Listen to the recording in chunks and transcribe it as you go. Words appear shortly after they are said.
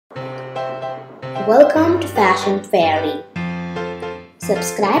Welcome to Fashion Fairy.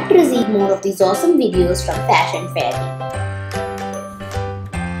 Subscribe to receive more of these awesome videos from Fashion Fairy.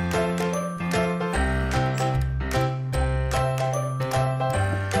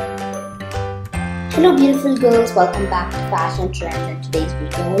 Hello beautiful girls, welcome back to Fashion Trends. In today's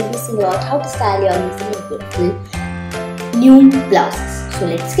video, we'll be seeing about how to style your amazing and beautiful new blouses. So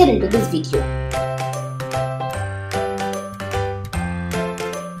let's get into this video.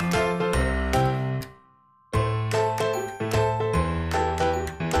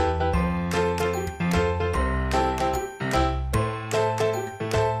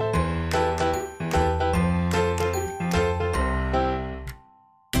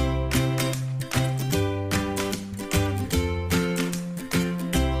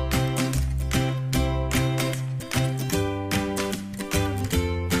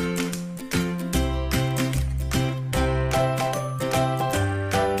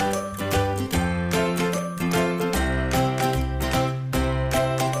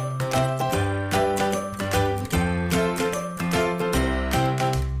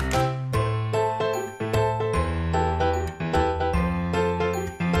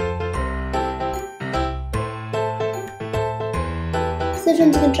 So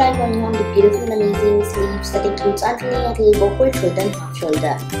friends, you can try going on the beautiful and amazing sleeves that includes underlayment, elbow, full shoulder and half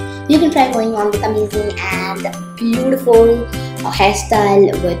shoulder. You can try going on with amazing and beautiful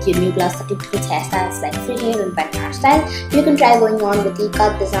hairstyle with your new blouse that includes hairstyles like free hair and bent hairstyle. You can try going on with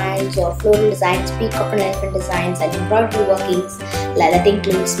ikat designs or floral designs, peacock and elephant designs and embroidery workings that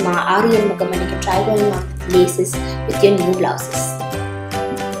includes ari and maggam, and you can try going on with laces with your new blouses.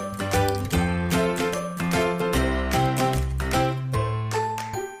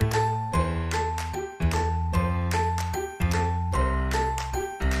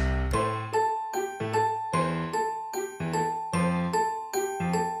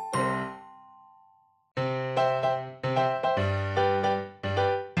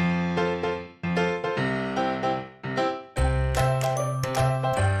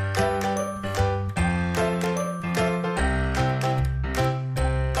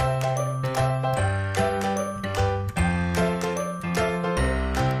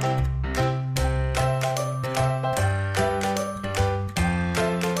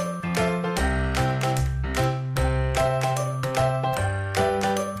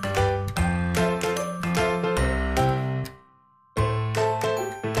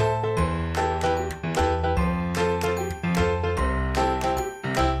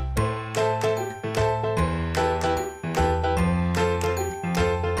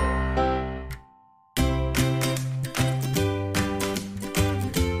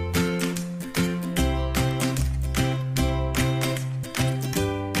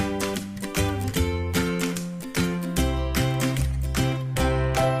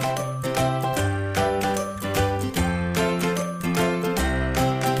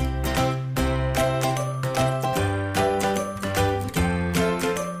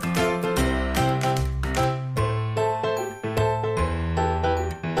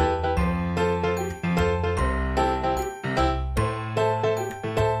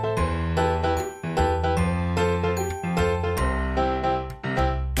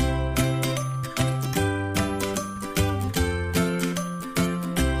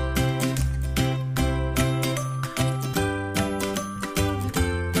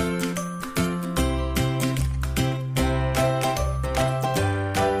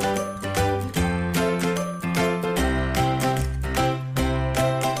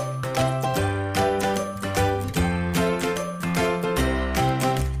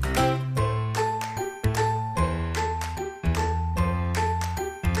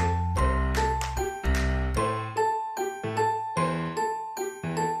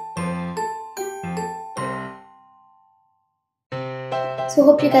 So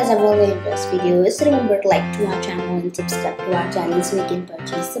hope you guys have really enjoyed this video. Just remember to like to our channel and subscribe to our channel so you can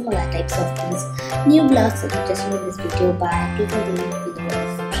purchase similar types of things. New blouses suggested in this video by clicking the link below in the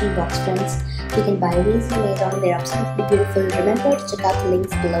description box, friends. You can buy these later on. They're absolutely beautiful. Remember to check out the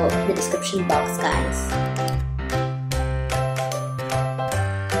links below in the description box, guys.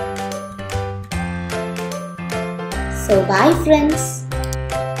 So bye friends.